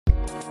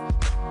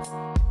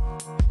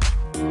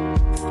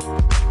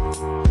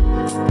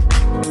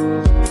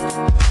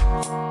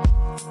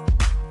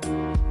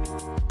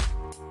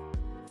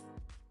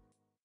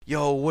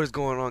Yo, what is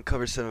going on,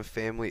 Cover 7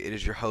 family? It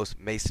is your host,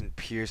 Mason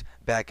Pierce,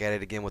 back at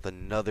it again with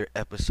another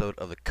episode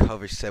of the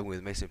Cover 7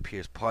 with Mason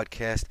Pierce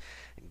podcast.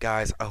 And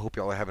guys, I hope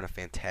y'all are having a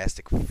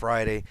fantastic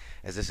Friday,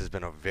 as this has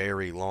been a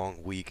very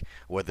long week,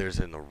 whether it's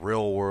in the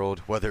real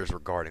world, whether it's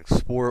regarding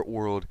sport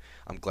world.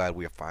 I'm glad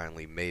we have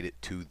finally made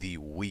it to the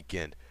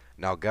weekend.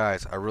 Now,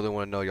 guys, I really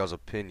want to know y'all's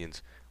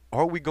opinions.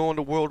 Are we going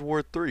to World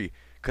War III?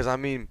 Because, I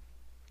mean,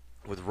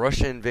 with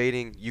Russia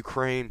invading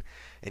Ukraine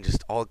and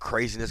just all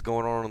craziness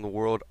going on in the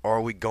world, are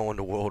we going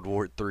to World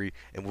War III?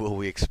 And will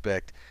we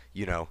expect,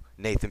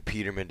 Nathan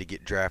Peterman to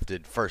get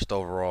drafted first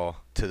overall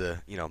to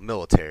the,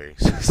 military?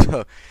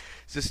 So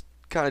it's just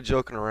kind of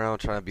joking around,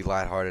 trying to be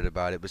lighthearted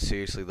about it. But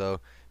seriously, though,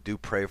 do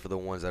pray for the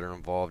ones that are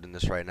involved in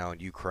this right now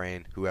in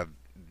Ukraine who have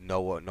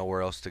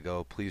nowhere else to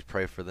go. Please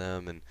pray for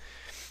them, and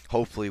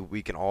hopefully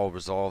we can all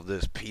resolve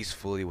this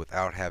peacefully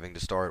without having to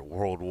start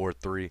World War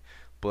III.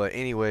 But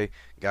anyway,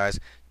 guys,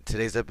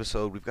 today's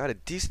episode, we've got a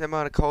decent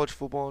amount of college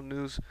football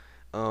news.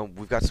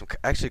 We've got some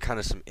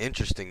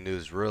interesting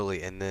news,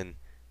 really, and then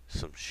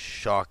some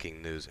shocking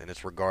news, and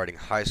it's regarding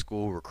high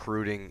school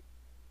recruiting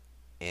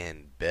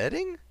and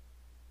betting.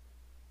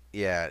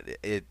 Yeah,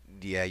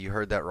 you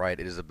heard that right.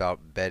 It is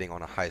about betting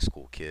on a high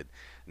school kid.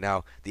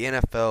 Now, the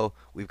NFL,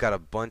 we've got a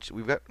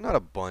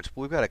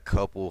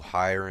couple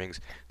hirings,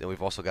 then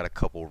we've also got a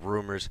couple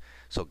rumors.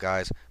 So,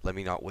 guys, let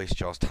me not waste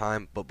y'all's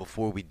time. But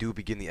before we do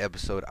begin the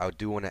episode, I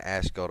do want to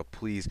ask y'all to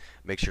please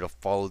make sure to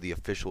follow the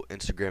official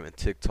Instagram and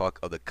TikTok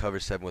of the Cover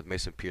 7 with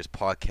Mason Pierce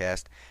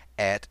podcast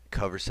at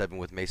Cover 7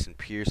 with Mason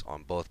Pierce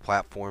on both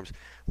platforms.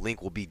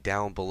 Link will be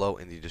down below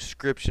in the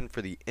description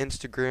for the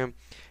Instagram,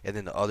 and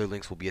then the other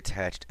links will be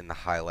attached in the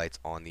highlights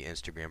on the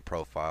Instagram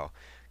profile.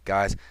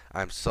 Guys,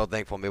 I'm so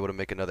thankful I'm able to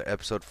make another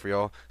episode for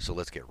y'all, so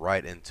let's get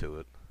right into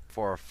it.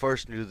 For our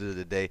first news of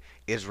the day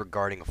is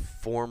regarding a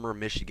former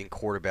Michigan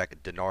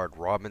quarterback, Denard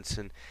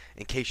Robinson.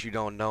 In case you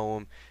don't know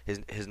him,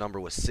 his number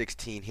was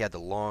 16. He had the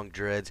long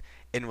dreads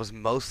and was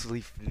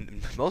mostly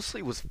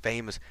was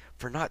famous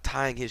for not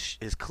tying his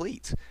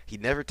cleats. He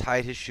never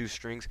tied his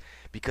shoestrings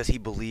because he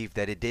believed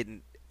that it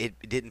didn't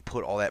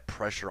put all that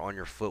pressure on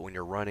your foot when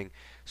you're running,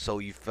 so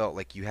you felt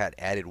like you had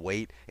added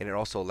weight, and it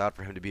also allowed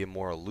for him to be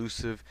more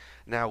elusive.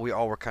 Now, we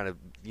all were kind of,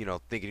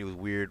 thinking he was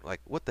weird,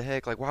 like, what the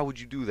heck, like, why would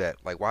you do that?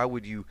 Like, why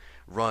would you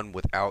run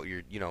without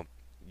your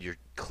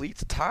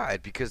cleats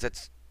tied? Because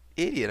that's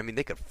idiot. I mean,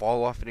 they could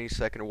fall off at any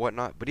second or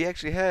whatnot, but he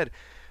actually had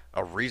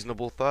a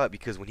reasonable thought,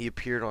 because when he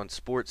appeared on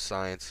Sports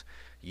Science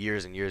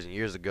years and years and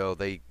years ago,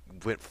 they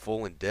went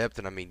full in depth,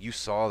 and I mean, you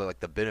saw that,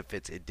 like, the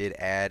benefits it did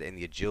add and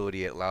the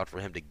agility it allowed for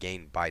him to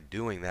gain by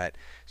doing that.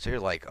 So you're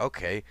like,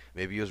 okay,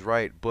 maybe he was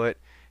right. But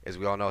as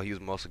we all know, he was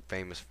mostly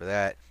famous for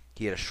that.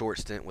 He had a short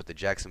stint with the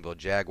Jacksonville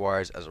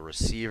Jaguars as a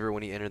receiver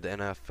when he entered the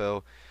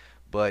NFL,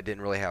 but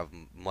didn't really have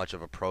much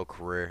of a pro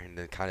career, and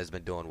then kind of has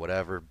been doing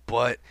whatever.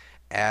 But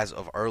as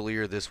of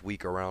earlier this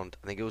week, around,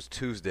 I think it was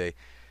Tuesday,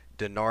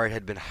 Denard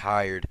had been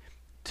hired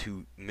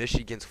to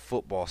Michigan's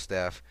football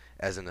staff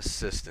as an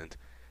assistant.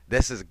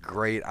 This is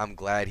great. I'm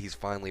glad he's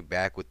finally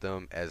back with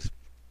them, as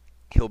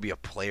he'll be a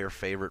player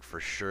favorite for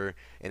sure,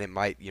 and it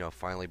might,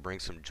 finally bring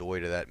some joy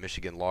to that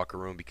Michigan locker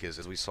room, because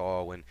as we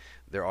saw when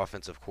their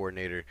offensive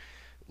coordinator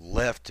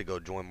left to go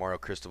join Mario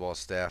Cristobal's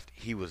staff,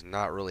 he was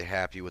not really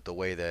happy with the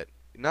way that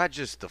not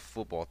just the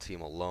football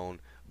team alone,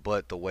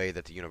 but the way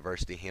that the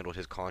university handled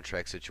his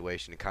contract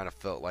situation. It kind of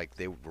felt like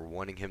they were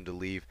wanting him to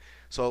leave.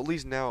 So at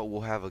least now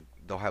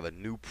they'll have a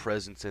new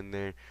presence in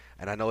there,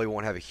 and I know he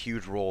won't have a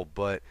huge role,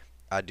 but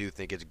I do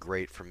think it's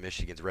great for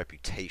Michigan's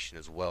reputation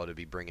as well to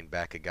be bringing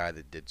back a guy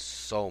that did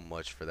so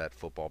much for that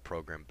football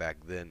program back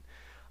then.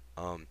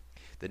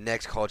 The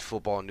next college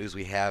football news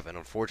we have, and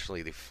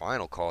unfortunately the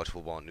final college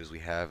football news we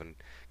have, and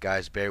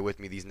guys, bear with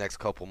me these next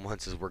couple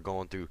months as we're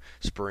going through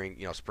spring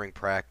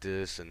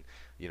practice and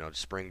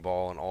spring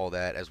ball and all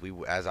that,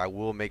 as I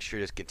will make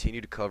sure to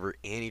continue to cover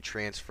any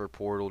transfer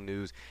portal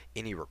news,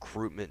 any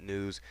recruitment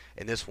news,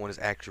 and this one is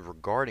actually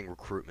regarding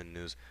recruitment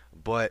news,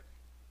 but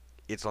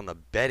it's on the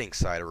betting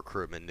side of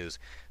recruitment news.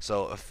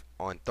 So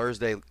on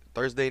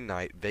Thursday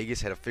night,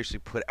 Vegas had officially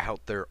put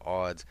out their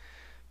odds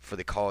for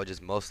the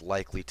colleges most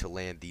likely to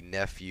land the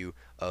nephew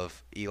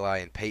of Eli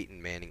and Peyton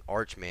Manning,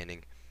 Arch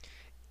Manning,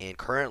 and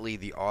currently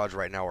the odds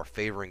right now are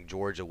favoring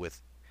Georgia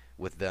with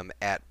them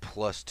at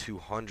plus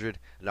 200.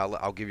 And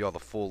I'll give you all the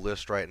full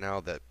list right now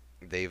that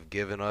they've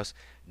given us.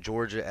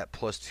 Georgia at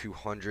plus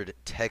 200,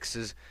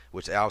 Texas,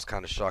 which I was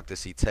kind of shocked to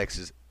see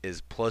Texas, is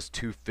plus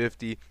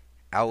 250,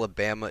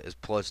 Alabama is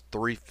plus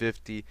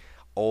 350,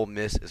 Ole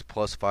Miss is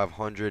plus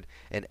 500,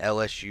 and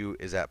LSU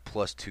is at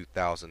plus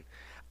 2,000.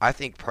 I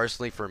think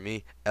personally for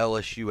me,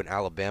 LSU and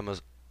Alabama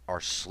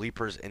are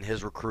sleepers in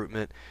his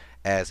recruitment,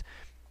 as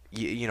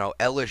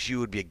LSU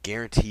would be a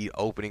guaranteed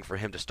opening for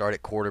him to start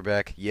at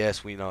quarterback.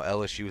 Yes, we know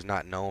LSU is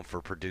not known for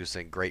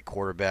producing great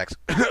quarterbacks,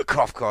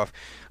 cough cough,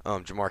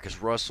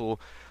 Jamarcus Russell,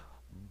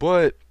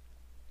 but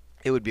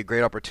it would be a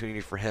great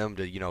opportunity for him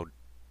to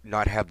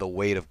not have the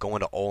weight of going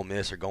to Ole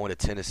Miss or going to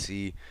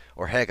Tennessee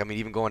or heck, I mean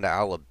even going to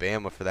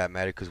Alabama for that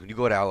matter. Because when you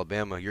go to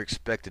Alabama, you're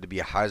expected to be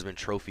a Heisman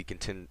Trophy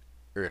contender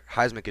or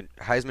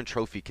Heisman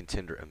Trophy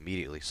contender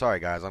immediately. Sorry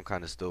guys, I'm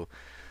kind of still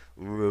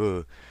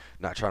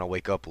not trying to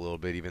wake up a little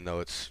bit, even though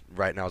it's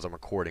right now as I'm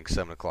recording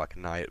 7 o'clock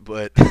at night.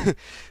 But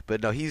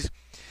but no, he's.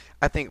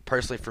 I think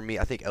personally for me,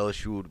 I think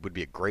LSU would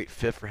be a great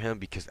fit for him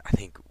because I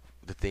think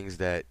the things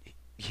that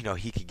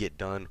he could get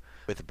done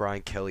with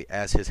Brian Kelly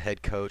as his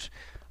head coach.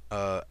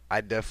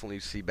 I definitely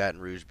see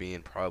Baton Rouge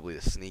being probably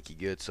a sneaky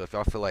good. So if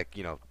y'all feel like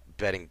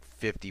betting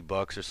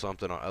 $50 or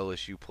something on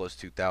LSU plus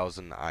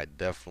 2,000, I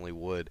definitely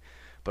would.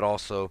 But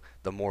also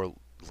the more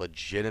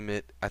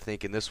legitimate I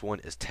think in this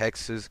one is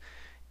Texas,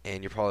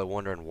 and you're probably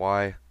wondering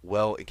why.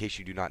 Well, in case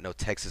you do not know,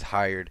 Texas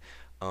hired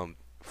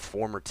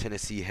former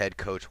Tennessee head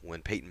coach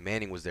when Peyton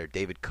Manning was there,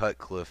 David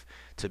Cutcliffe,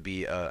 to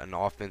be an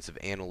offensive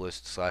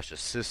analyst slash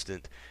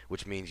assistant,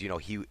 which means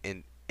he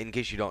in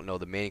case you don't know,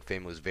 the Manning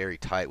family is very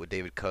tight with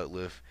David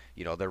Cutcliffe.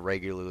 They're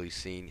regularly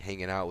seen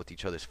hanging out with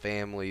each other's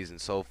families and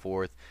so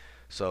forth.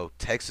 So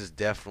Texas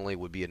definitely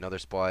would be another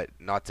spot.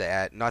 Not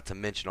to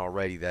mention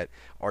already that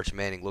Arch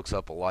Manning looks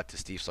up a lot to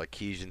Steve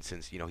Sarkisian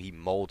since he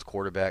molds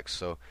quarterbacks.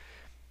 So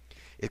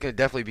it's going to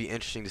definitely be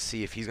interesting to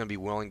see if he's going to be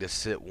willing to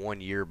sit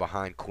 1 year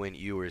behind Quinn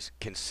Ewers,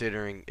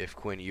 considering if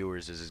Quinn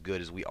Ewers is as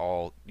good as we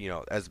all,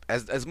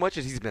 as much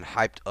as he's been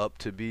hyped up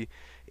to be,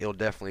 it'll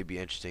definitely be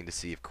interesting to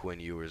see if Quinn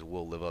Ewers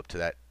will live up to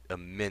that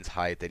immense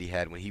hype that he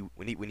had when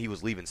he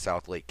was leaving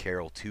South Lake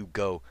Carroll to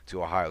go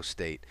to Ohio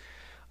State.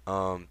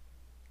 Um,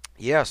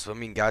 yeah, so I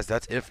mean, guys,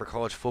 that's it for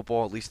college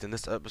football, at least in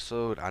this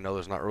episode. I know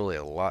there's not really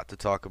a lot to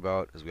talk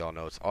about, as we all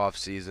know it's off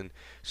season.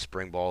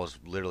 Spring ball is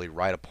literally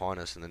right upon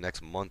us in the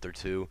next month or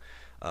two.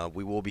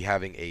 We will be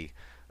having a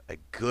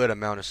good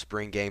amount of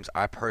spring games.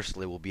 I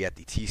personally will be at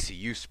the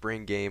TCU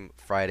spring game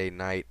Friday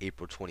night,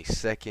 April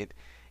 22nd.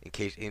 In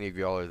case any of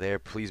y'all are there,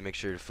 please make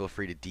sure to feel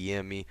free to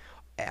DM me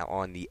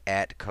on the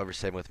at Cover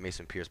 7 with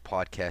Mason Pierce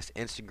podcast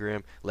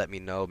Instagram. Let me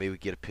know. Maybe we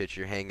get a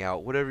picture, hang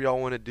out, whatever y'all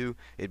want to do.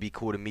 It'd be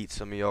cool to meet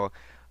some of y'all.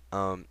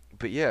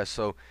 But yeah,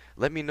 so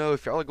let me know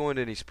if y'all are going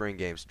to any spring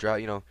games.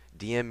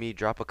 DM me,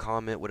 drop a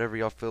comment, whatever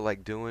y'all feel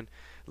like doing.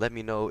 Let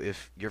me know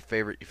if you're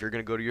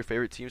gonna go to your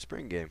favorite team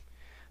spring game.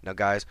 Now,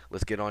 guys,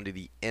 let's get on to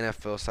the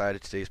NFL side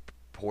of today's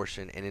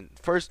portion. And in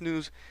first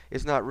news,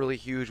 it's not really a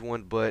huge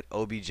one, but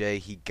OBJ,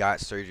 he got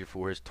surgery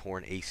for his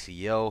torn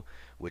ACL,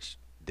 which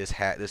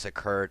this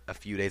occurred a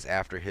few days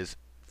after his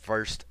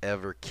first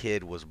ever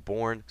kid was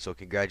born. So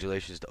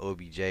congratulations to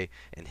OBJ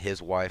and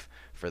his wife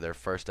for their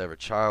first ever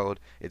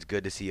child. It's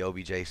good to see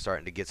OBJ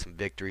starting to get some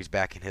victories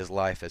back in his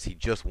life, as he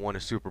just won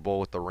a Super Bowl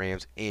with the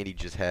Rams and he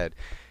just had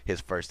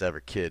his first ever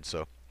kid.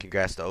 So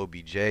congrats to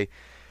OBJ.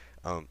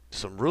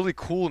 Some really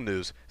cool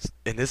news,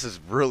 and this is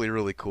really,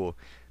 really cool.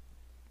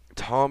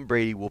 Tom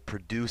Brady will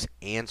produce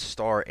and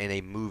star in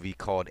a movie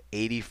called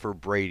 80 for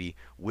Brady,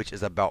 which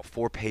is about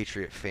four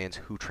Patriot fans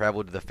who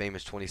traveled to the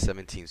famous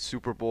 2017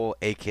 Super Bowl,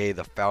 aka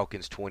the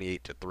Falcons'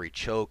 28-3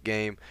 choke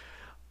game.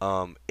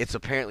 It's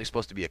apparently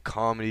supposed to be a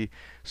comedy,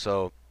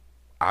 so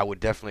I would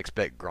definitely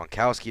expect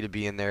Gronkowski to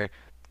be in there,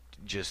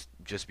 just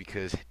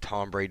because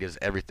Tom Brady does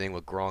everything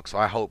with Gronk. So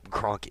I hope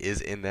Gronk is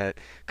in that,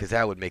 because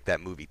that would make that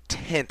movie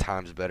 10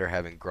 times better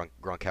having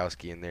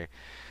Gronkowski in there,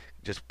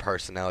 just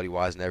personality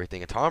wise and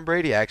everything. And Tom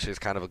Brady actually is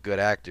kind of a good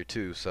actor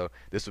too, so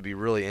this would be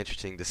really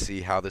interesting to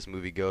see how this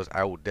movie goes.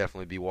 I will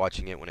definitely be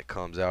watching it when it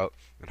comes out,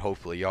 and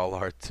hopefully y'all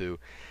are too.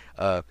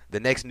 The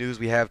next news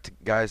we have,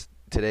 guys,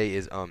 today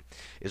is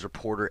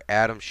reporter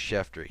Adam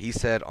Schefter. He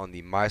said on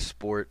the My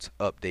Sports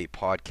Update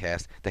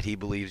podcast that he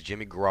believes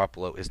Jimmy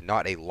Garoppolo is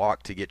not a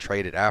lock to get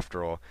traded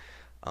after all.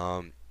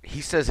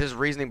 He says his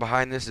reasoning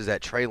behind this is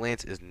that Trey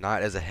Lance is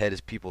not as ahead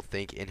as people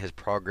think in his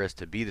progress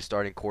to be the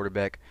starting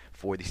quarterback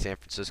for the San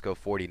Francisco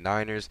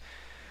 49ers.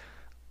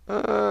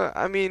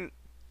 I mean,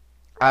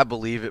 I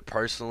believe it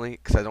personally,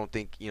 because I don't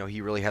think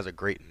he really has a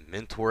great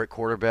mentor at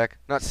quarterback.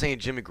 Not saying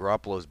Jimmy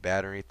Garoppolo is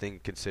bad or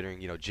anything, considering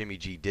Jimmy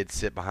G did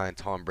sit behind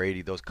Tom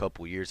Brady those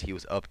couple years he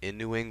was up in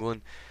New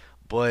England,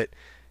 but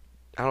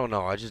I don't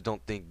know. I just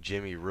don't think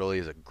Jimmy really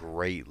is a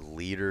great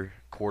leader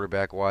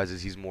quarterback wise,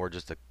 as he's more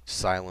just a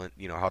silent,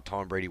 how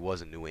Tom Brady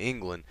was in New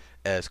England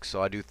esque.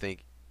 So I do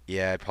think,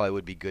 yeah, it probably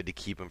would be good to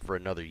keep him for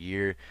another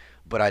year.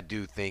 But I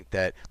do think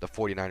that the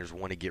 49ers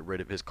want to get rid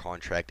of his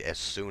contract as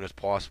soon as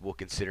possible,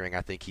 considering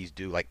I think he's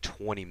due like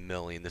 $20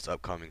 million this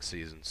upcoming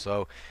season.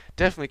 So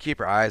definitely keep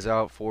your eyes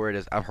out for it,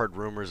 as I've heard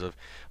rumors of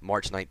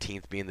March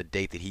 19th being the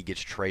date that he gets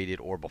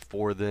traded, or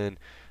before then.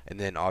 And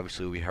then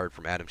obviously we heard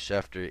from Adam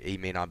Schefter he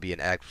may not be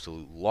an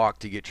absolute lock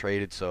to get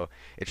traded. So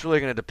it's really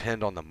going to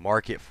depend on the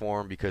market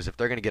for him, because if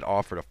they're going to get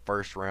offered a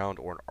first round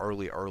or an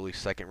early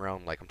second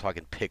round, like I'm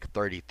talking pick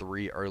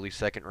 33, early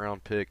second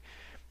round pick,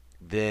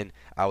 then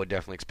I would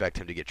definitely expect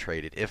him to get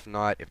traded. If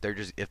not, if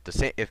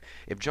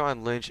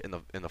John Lynch and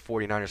the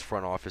 49ers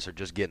front office are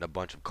just getting a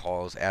bunch of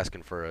calls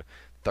asking for a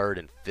third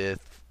and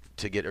fifth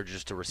to get, or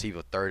just to receive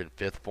a third and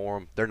fifth for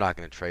him, they're not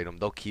going to trade him.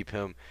 They'll keep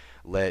him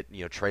let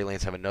Trey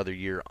Lance have another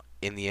year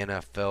in the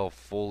NFL,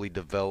 fully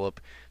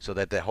develop, so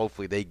that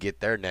hopefully they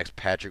get their next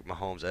Patrick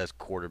Mahomes as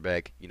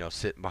quarterback,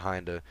 sitting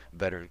behind a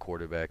veteran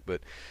quarterback.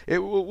 But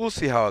we'll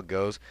see how it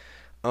goes.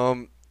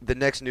 The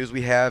next news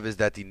we have is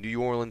that the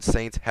New Orleans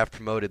Saints have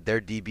promoted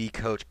their DB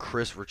coach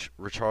Chris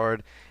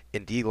Richard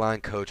and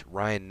D-line coach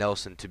Ryan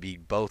Nelson to be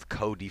both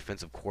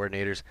co-defensive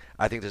coordinators.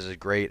 I think this is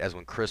great, as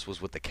when Chris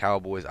was with the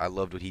Cowboys, I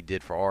loved what he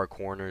did for our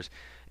corners.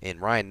 And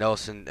Ryan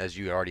Nelson, as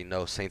you already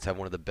know, Saints have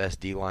one of the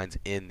best D-lines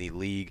in the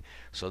league,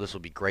 so this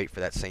will be great for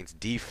that Saints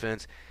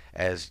defense.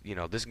 As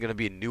this is going to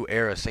be a new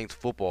era of Saints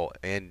football,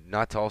 and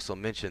not to also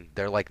mention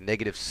they're like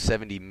negative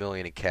 70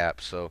 million in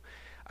cap, so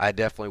I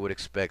definitely would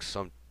expect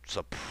some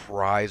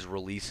surprise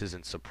releases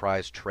and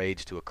surprise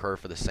trades to occur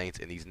for the Saints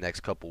in these next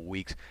couple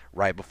weeks,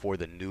 right before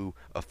the new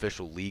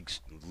official league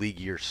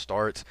year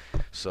starts.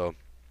 So,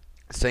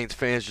 Saints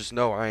fans, just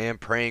know I am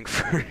praying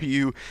for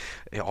you,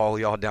 all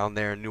y'all down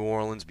there in New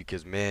Orleans,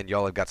 because man,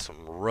 y'all have got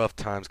some rough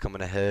times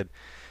coming ahead,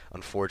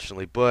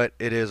 unfortunately. But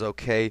it is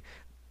okay.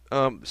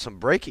 Some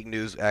breaking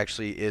news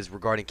actually is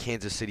regarding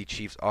Kansas City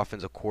Chiefs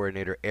offensive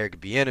coordinator Eric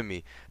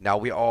Bieniemy. Now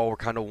we all were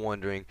kind of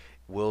wondering,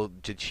 will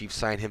the Chiefs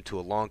sign him to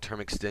a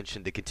long-term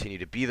extension to continue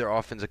to be their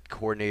offensive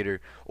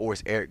coordinator, or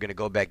is Eric going to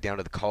go back down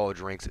to the college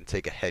ranks and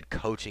take a head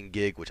coaching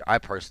gig, which I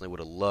personally would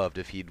have loved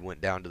if he'd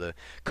went down to the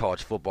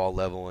college football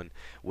level and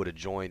would have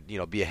joined,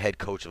 be a head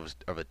coach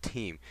of a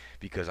team,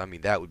 because I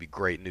mean that would be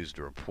great news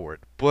to report.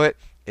 But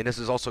and this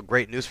is also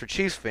great news for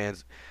Chiefs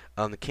fans.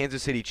 The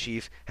Kansas City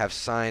Chiefs have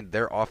signed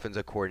their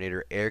offensive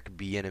coordinator Eric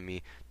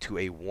Bieniemy to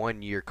a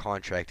one-year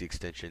contract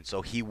extension,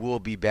 so he will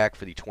be back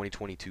for the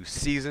 2022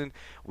 season.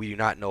 We do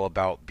not know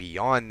about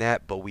beyond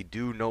that, but we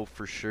do know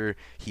for sure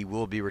he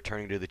will be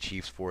returning to the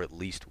Chiefs for at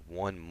least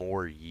one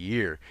more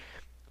year.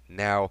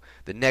 Now,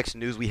 the next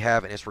news we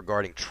have, and it's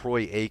regarding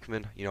Troy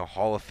Aikman,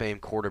 Hall of Fame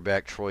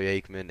quarterback Troy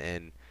Aikman,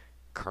 and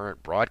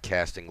current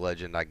broadcasting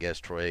legend, I guess,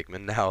 Troy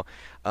Aikman. Now,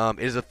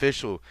 it is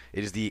official.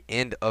 It is the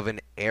end of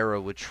an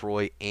era with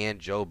Troy and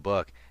Joe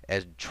Buck,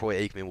 as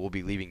Troy Aikman will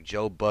be leaving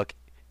Joe Buck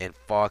and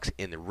Fox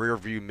in the rear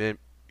view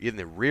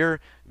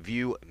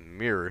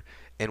mirror,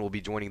 and will be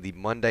joining the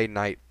Monday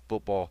Night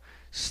Football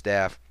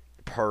staff,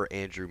 per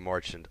Andrew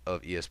Marchand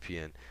of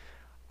ESPN.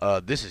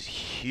 This is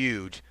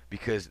huge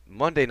because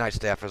Monday Night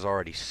staff is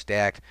already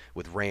stacked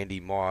with Randy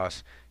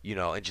Moss,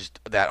 and just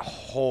that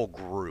whole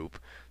group.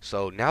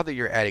 So now that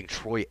you're adding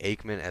Troy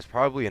Aikman as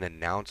probably an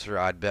announcer,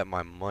 I'd bet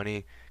my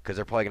money, because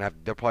they're probably gonna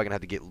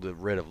have to get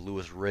rid of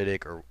Louis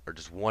Riddick, or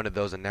just one of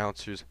those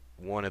announcers,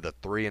 one of the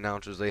three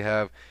announcers they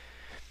have.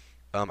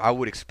 I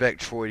would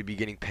expect Troy to be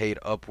getting paid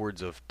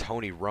upwards of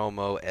Tony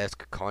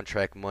Romo-esque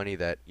contract money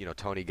that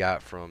Tony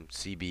got from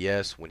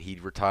CBS when he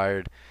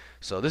retired.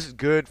 So this is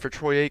good for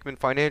Troy Aikman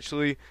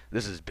financially.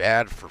 This is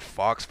bad for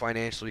Fox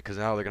financially, because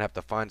now they're gonna have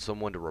to find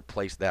someone to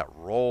replace that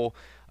role.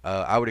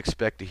 I would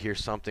expect to hear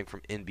something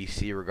from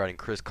NBC regarding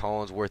Chris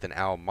Collinsworth and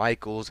Al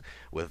Michaels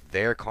with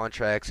their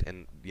contracts,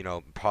 and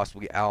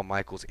possibly Al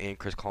Michaels and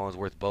Chris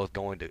Collinsworth both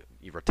going to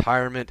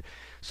retirement.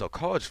 So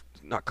oh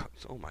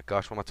my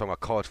gosh, what am I talking about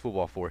college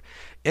football for?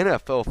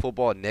 NFL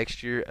football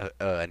next year,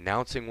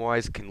 announcing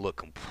wise, can look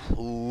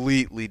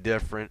completely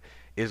different.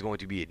 It is going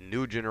to be a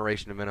new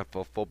generation of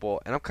NFL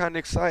football, and I'm kind of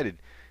excited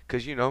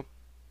because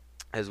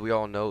as we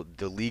all know,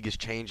 the league is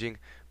changing.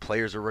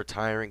 Players are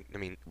retiring. I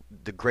mean,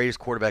 the greatest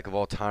quarterback of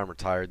all time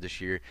retired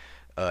this year.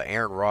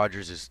 Aaron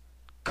Rodgers is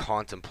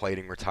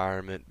contemplating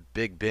retirement.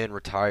 Big Ben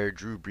retired.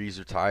 Drew Brees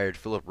retired.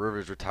 Philip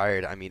Rivers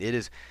retired. I mean,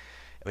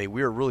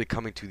 we are really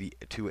coming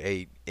to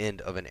a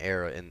end of an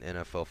era in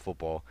NFL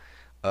football.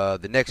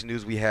 The next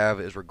news we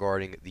have is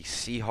regarding the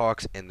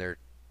Seahawks and their,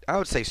 I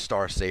would say,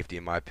 star safety,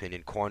 in my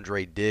opinion,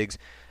 Quandre Diggs.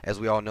 As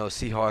we all know,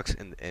 Seahawks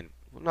and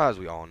well, not as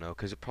we all know,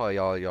 because probably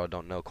all y'all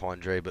don't know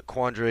Quandre, but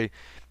Quandre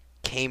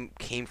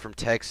came from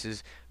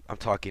Texas. I'm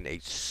talking a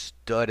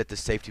stud at the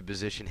safety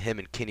position. Him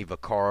and Kenny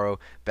Vaccaro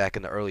back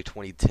in the early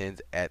 2010s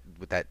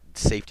with that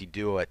safety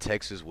duo at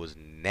Texas was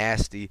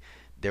nasty.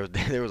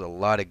 There was a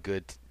lot of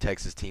good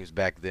Texas teams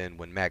back then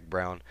when Mac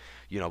Brown,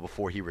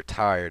 before he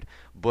retired.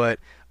 But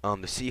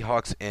the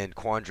Seahawks and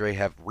Quandre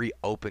have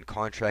reopened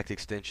contract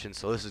extensions,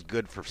 so this is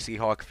good for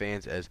Seahawk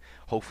fans, as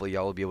hopefully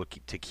y'all will be able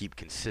to keep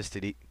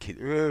consistency.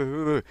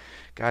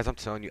 Guys, I'm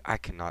telling you, I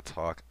cannot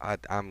talk.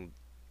 I'm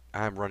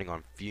running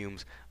on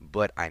fumes,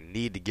 but I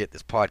need to get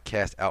this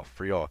podcast out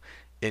for y'all.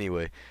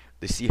 Anyway,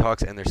 the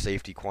Seahawks and their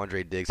safety,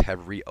 Quandre Diggs,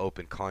 have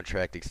reopened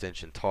contract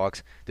extension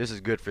talks. This is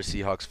good for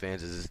Seahawks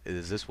fans, as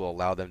this will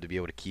allow them to be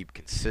able to keep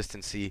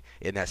consistency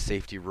in that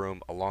safety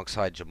room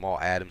alongside Jamal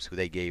Adams, who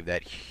they gave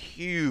that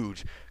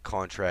huge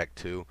contract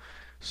to.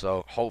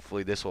 So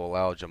hopefully this will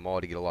allow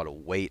Jamal to get a lot of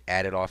weight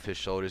added off his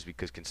shoulders,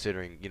 because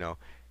considering,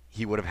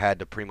 he would have had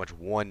to pretty much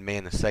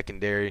one-man the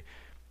secondary,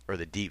 or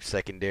the deep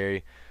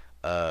secondary.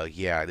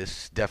 Yeah,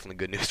 this is definitely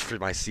good news for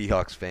my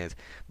Seahawks fans.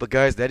 But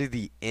guys, that is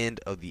the end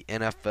of the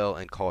NFL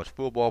and college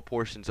football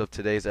portions of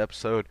today's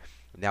episode.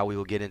 Now we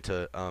will get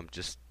into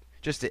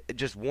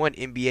just one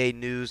NBA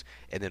news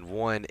and then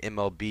one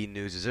MLB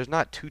news. As there's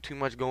not too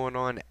much going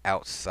on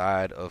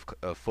outside of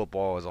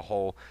football as a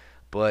whole.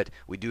 But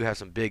we do have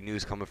some big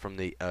news coming from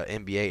the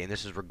NBA, and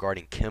this is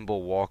regarding Kemba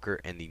Walker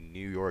and the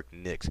New York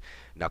Knicks.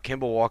 Now,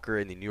 Kemba Walker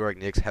and the New York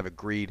Knicks have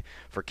agreed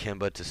for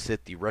Kemba to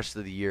sit the rest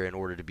of the year in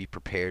order to be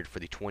prepared for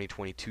the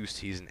 2022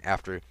 season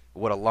after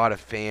what a lot of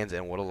fans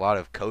and what a lot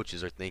of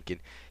coaches are thinking.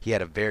 He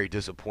had a very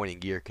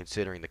disappointing year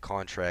considering the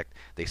contract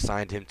they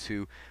signed him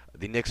to.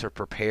 The Knicks are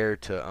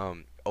prepared to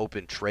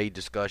open trade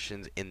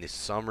discussions in the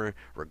summer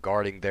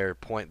regarding their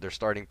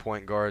starting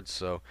point guards.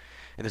 So,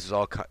 and this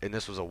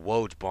was a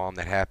Woj bomb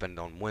that happened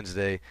on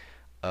Wednesday.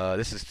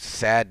 This is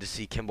sad to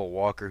see Kemba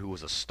Walker, who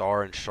was a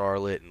star in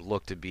Charlotte and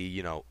looked to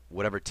be,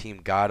 whatever team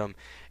got him.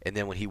 And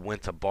then when he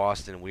went to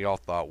Boston, we all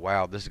thought,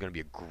 wow, this is going to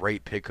be a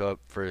great pickup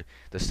for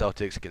the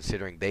Celtics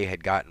considering they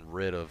had gotten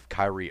rid of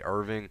Kyrie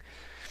Irving.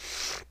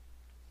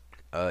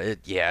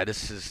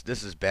 This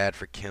is bad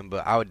for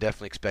Kimba. I would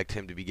definitely expect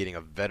him to be getting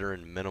a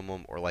veteran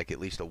minimum or like at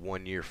least a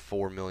 1 year,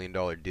 $4 million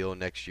deal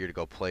next year to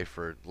go play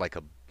for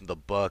the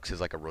Bucks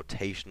as like a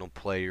rotational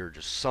player,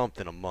 just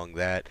something among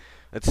that.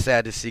 It's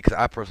sad to see because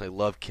I personally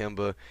love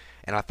Kimba,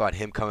 and I thought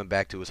him coming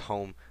back to his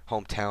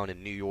hometown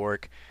in New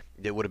York,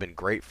 it would have been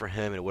great for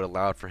him, and it would have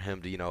allowed for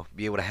him to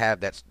be able to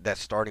have that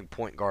starting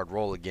point guard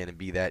role again and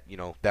be that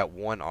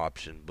one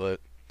option.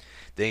 But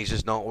things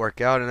just don't work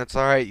out, and that's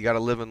all right. You got to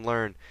live and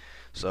learn.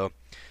 So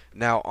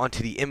now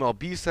onto the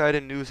MLB side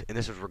of news, and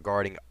this is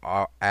regarding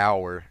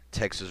our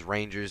Texas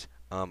Rangers.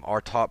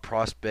 Our top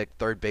prospect,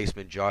 third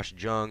baseman Josh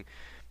Jung,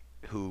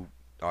 who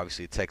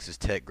obviously a Texas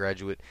Tech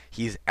graduate,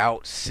 he's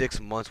out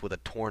 6 months with a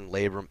torn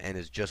labrum and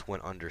has just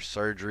went under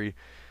surgery.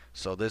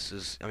 So this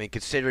is,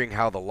 considering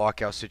how the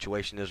lockout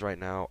situation is right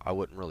now, I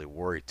wouldn't really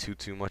worry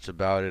too much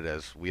about it,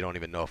 as we don't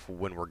even know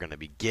when we're going to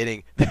be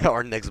getting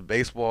our next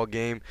baseball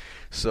game.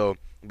 So,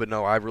 but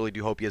no, I really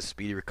do hope he has a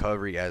speedy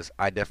recovery, as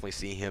I definitely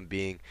see him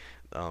being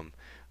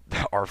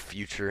our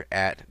future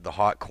at the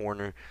hot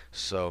corner.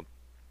 So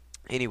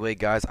anyway,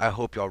 guys, I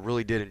hope y'all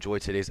really did enjoy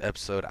today's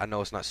episode. I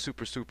know it's not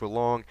super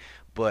long,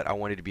 but I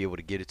wanted to be able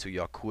to get it to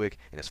y'all quick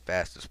and as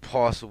fast as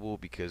possible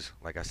because,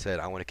 like I said,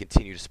 I want to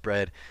continue to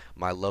spread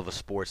my love of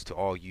sports to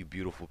all you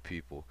beautiful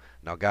people.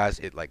 Now, guys,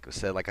 like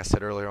I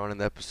said earlier on in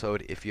the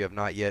episode, if you have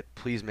not yet,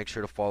 please make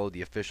sure to follow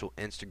the official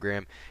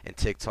Instagram and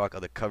TikTok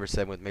of the Cover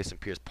 7 with Mason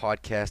Pierce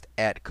podcast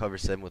at Cover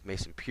 7 with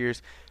Mason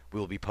Pierce. We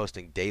will be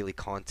posting daily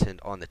content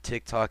on the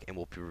TikTok, and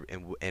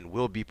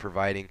we'll be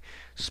providing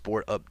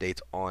sport updates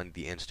on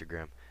the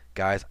Instagram.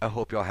 Guys, I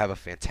hope y'all have a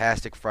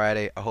fantastic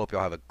Friday. I hope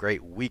y'all have a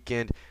great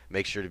weekend.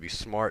 Make sure to be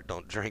smart.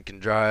 Don't drink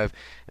and drive.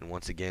 And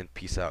once again,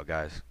 peace out,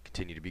 guys.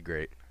 Continue to be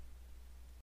great.